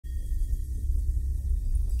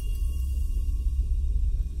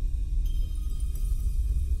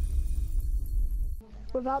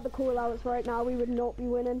Without the call-outs right now, we would not be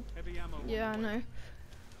winning. Yeah, I know.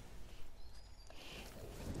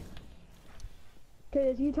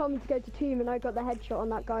 Because you told me to go to tomb and I got the headshot on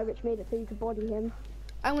that guy, which made it so you could body him.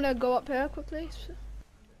 I'm gonna go up here quickly.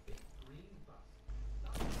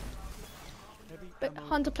 But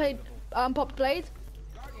Hunter played, popped blade.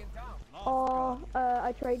 Oh,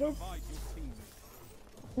 I traded.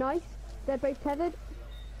 Nice. They're both tethered.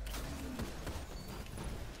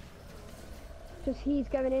 Just he's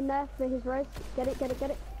going in there for his res. Get it, get it,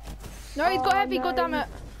 get it. No, he's got heavy, no. god damn it.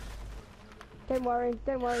 Don't worry,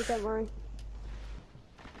 don't worry, don't worry.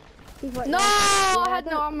 He's right No, there. I had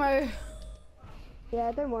no ammo.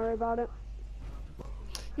 Yeah, don't worry about it.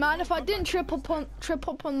 Man, if I didn't trip up on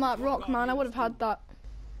that rock, man, I would have had that.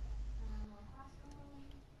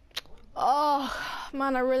 Oh,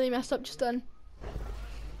 man, I really messed up just then.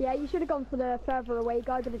 Yeah, you should have gone for the further away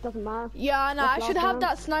guy, but it doesn't matter. Yeah, no, I should have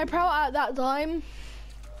that sniper out at that time.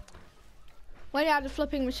 When he had a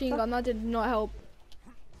flipping machine gun, that did not help.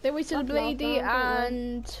 They wasted a bladey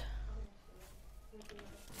and...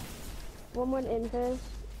 One went in first.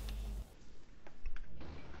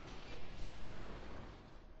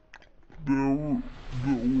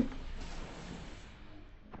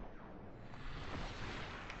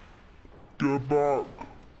 Get back.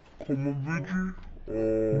 Come on, Vicky.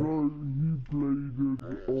 No, he bladed.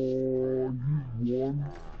 Oh, he won.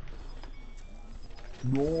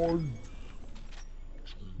 Nice.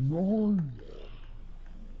 Nice.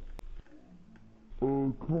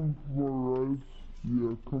 Come for us.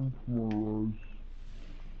 Yeah, come for us.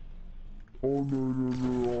 Oh,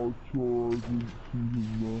 no, I'm sorry, I didn't see him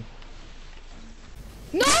there.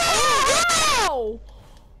 No!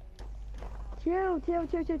 Chill.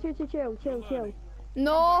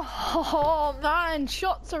 No, oh, man,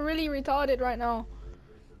 shots are really retarded right now.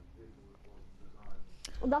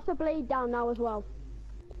 Well, that's a blade down now as well.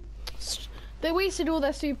 They wasted all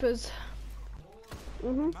their supers.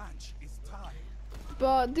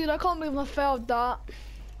 But dude, I can't believe I failed that.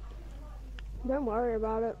 Don't worry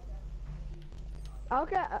about it.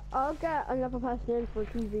 I'll get another person in for a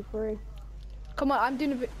 2v3. Come on, I'm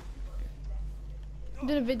doing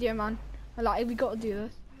a video, man. Like, we gotta do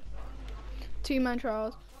this. 2-man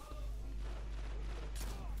trials.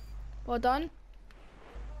 Well done.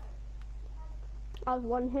 I was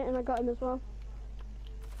one hit and I got him as well.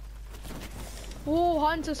 Oh,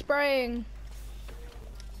 Hunter spraying.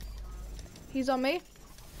 He's on me.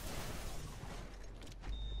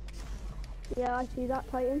 Yeah, I see that,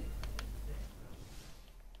 Titan.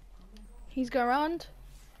 He's going around.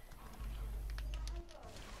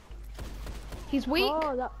 He's weak.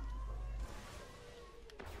 Oh, that...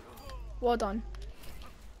 Well done.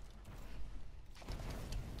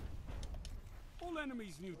 All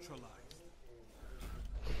enemies neutralized.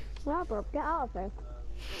 Wow, bro, get out of there.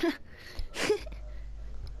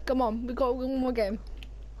 Come on, we got one more game.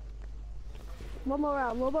 One more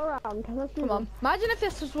round. Let's do Come on. Imagine if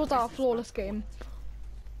this was our flawless game.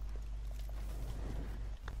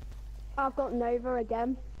 I've got Nova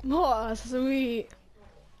again. Oh, sweet.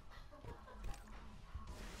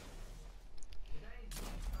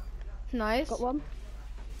 Nice. Got one.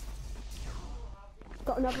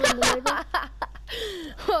 Got another in the Nova.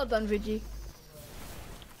 Well done, Vigi.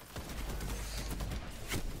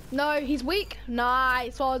 No, he's weak.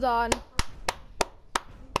 Nice, well done.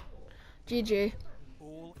 GG.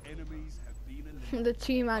 All enemies have been eliminated. The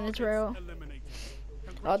 2-man is real.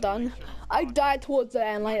 Well done. I died towards the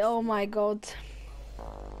end, like, oh my god.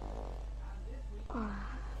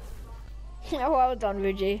 Well done,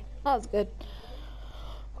 Vigi. That was good.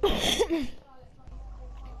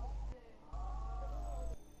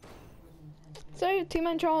 So,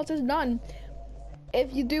 2-man trials is done.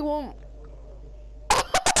 If you do want...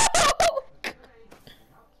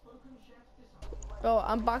 Oh,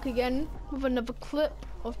 I'm back again with another clip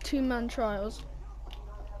of 2-man trials.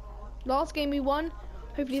 Last game we won.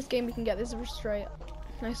 Hopefully this game we can get this straight.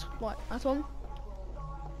 Nice, what? That's one.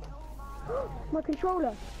 My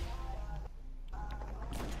controller.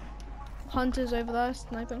 Hunter's over there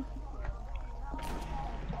sniping.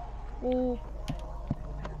 Oh,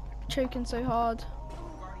 choking so hard.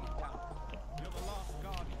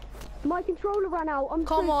 My controller ran out. I'm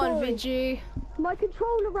Come so on, sorry. Vigi. My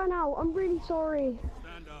controller ran out. I'm really sorry.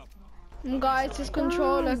 Stand up. Guys, this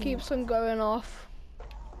controller keeps on going off.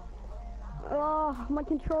 Oh, my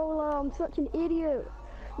controller. I'm such an idiot.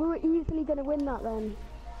 We were easily going to win that then.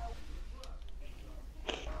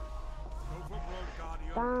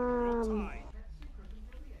 Damn.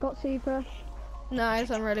 Got super. Nice,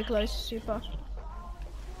 I'm really close to super.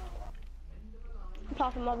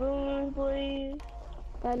 Passing my rules, please.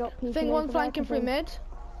 They're not peeking. I think one flanking through mid.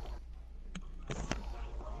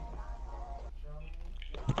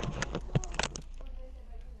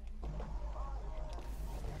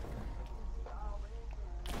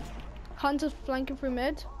 Hunter's flanking through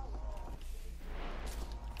mid.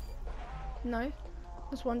 No,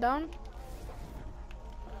 there's one down.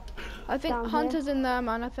 I think Down Hunter's in there,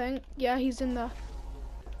 man. I think. Yeah, he's in there.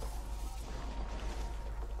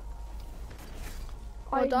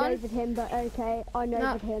 Well I done. noted him, but okay. I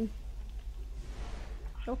noted him.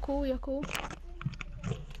 You're cool. You're cool.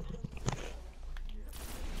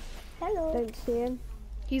 Hello. Don't see him.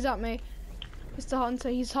 He's at me. Mr. Hunter.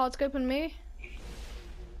 He's hard scoping me.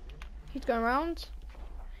 He's going around.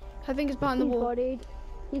 I think he's behind the wall. Bodied.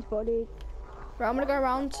 He's bodied. Right, I'm gonna go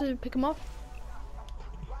around to pick him up.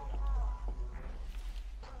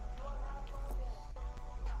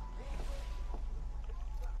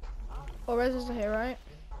 Oh, Rez is here, right?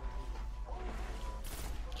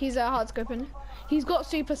 He's hard scoping. He's got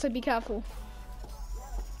super, so be careful.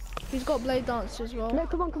 He's got blade dance as well. No,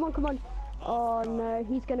 come on, come on, come on. Oh no,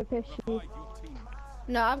 he's gonna push me.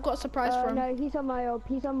 No, I've got a surprise for him. No, he's on my orb.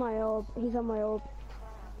 He's on my orb. He's on my orb.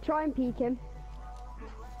 Try and peek him.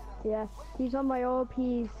 Yeah, he's on my orb.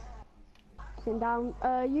 He's sitting down.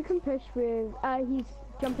 You can push with. He's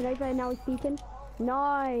jumping over and now he's peeking.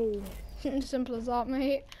 Nice. Simple as that,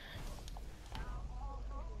 mate.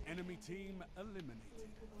 Enemy team eliminated.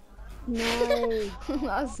 Nice.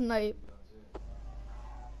 That's snipe.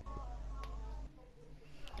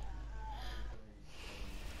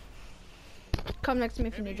 Come next to me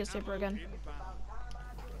if you need your super again.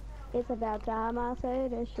 It's about time I say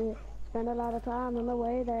this shit. Spend a lot of time on the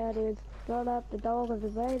way that is. Roll up the dog of the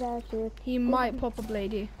way that shit. He might pop a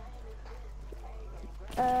bladey.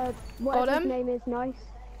 Whatever his name is, nice.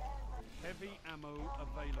 Heavy ammo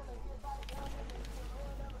available.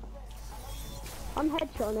 I'm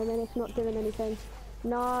headshotting him and it's not doing anything.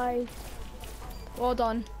 Nice. Well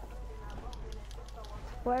done.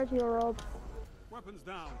 Where's your orb? Weapons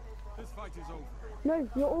down. This fight is over. No,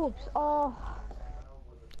 your orbs. Oh.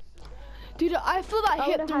 Dude, I feel that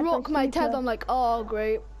hit the rock my head. I'm like, oh,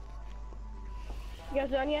 great. You guys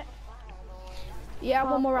done yet? Yeah,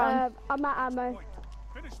 one more round. I'm at ammo.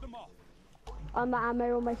 Finish them off. I'm at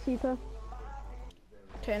ammo on my super.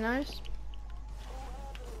 Okay, nice.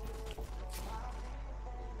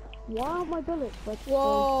 Why aren't my bullets?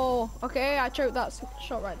 Whoa. Okay, I choked that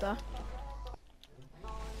shot right there.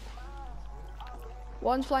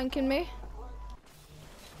 One's flanking me.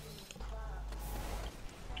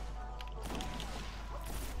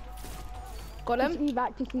 Got him.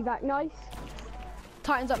 Just evac, nice.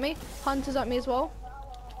 Titan's at me. Hunter's at me as well.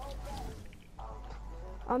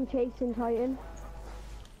 I'm chasing Titan.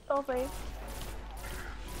 All three.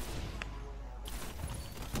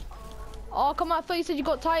 Oh, come on, I thought you said you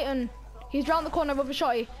got Titan. He's round the corner with a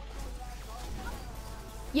shotty.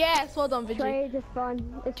 Yes, well done, Vigi. Trade is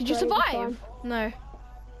fun. Did you survive? No.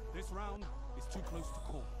 This round is too close to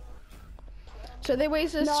call. So they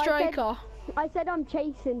wasted a striker. I said I'm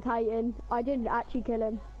chasing Titan. I didn't actually kill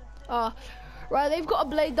him. Right, they've got a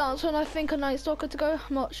blade dancer and I think a night stalker to go.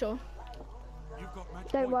 I'm not sure. You've got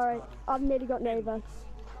match Don't points, worry, brother. I've nearly got Nova.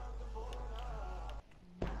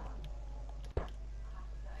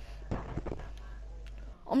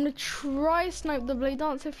 I'm gonna try snipe the blade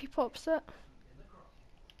dancer if he pops it.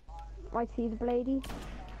 I see the bladey.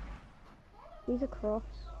 He's across.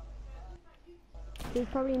 He's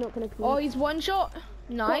probably not gonna peek. Oh, he's one shot.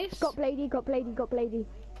 Nice. Got bladey, got bladey, got bladey.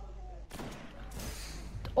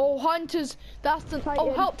 Oh, Hunters. That's the. Titan.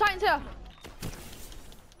 Oh, help! Titan's here.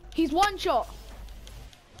 He's one shot.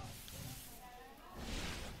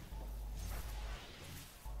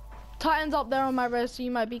 Titan's up there on my res, so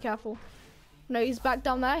you might be careful. No, he's back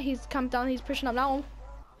down there. He's camped down. He's pushing up now.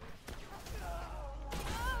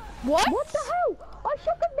 What? What the hell? I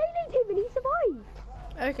shot the melee him and he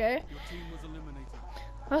survived. Okay. Your team was eliminated.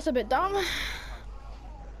 That's a bit dumb.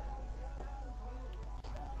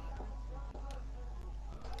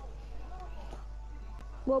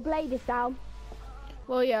 Well, Blade is down.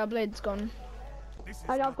 Well, yeah, Blade's gone. This is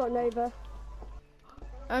And I've got Nova.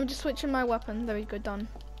 I'm just switching my weapon. There we go, done.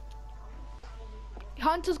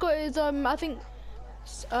 Hunter's got his, I think,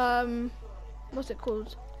 what's it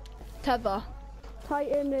called? Tether.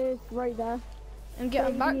 Titan is right there. And get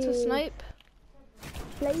him back to Bladey- snipe.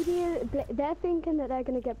 They're thinking that they're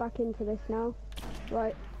gonna get back into this now.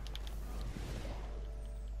 Right.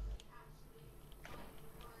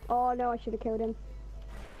 Oh no, I should have killed him.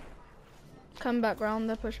 Come back round,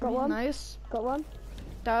 they're pushing Got me. one. Nice. Got one.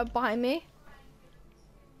 They're behind me.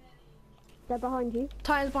 They're behind you.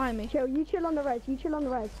 Titan's behind me. Chill, you chill on the res, you chill on the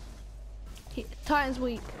res. Titan's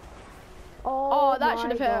weak. Oh, that should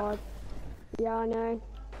my have hit. God. Yeah, I know.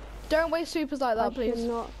 Don't waste supers like that, I please. should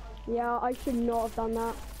not. Yeah, I should not have done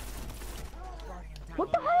that.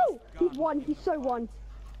 What the hell? He's one. He's so one.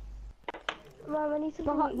 Mom, I need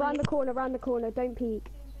something to Round eat. the corner. Round the corner. Don't peek.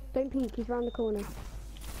 Don't peek. He's round the corner.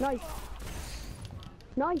 Nice.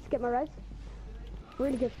 Nice. Get my res.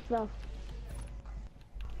 Really good stuff.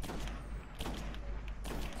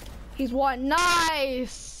 He's one.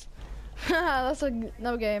 Nice. That's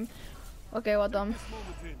no game. Okay, well done. This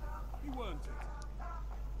moment in, you earned it.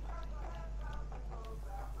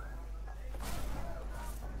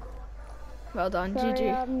 Well done. Sorry,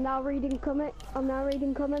 GG. I'm now reading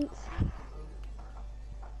comments.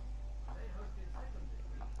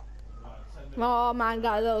 Oh man,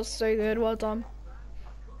 guys, that was so good. Well done.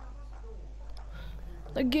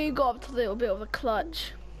 The game got up to a little bit of a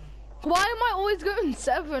clutch. Why am I always going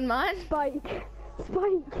 7, man? Spike.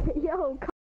 Spike. Yo.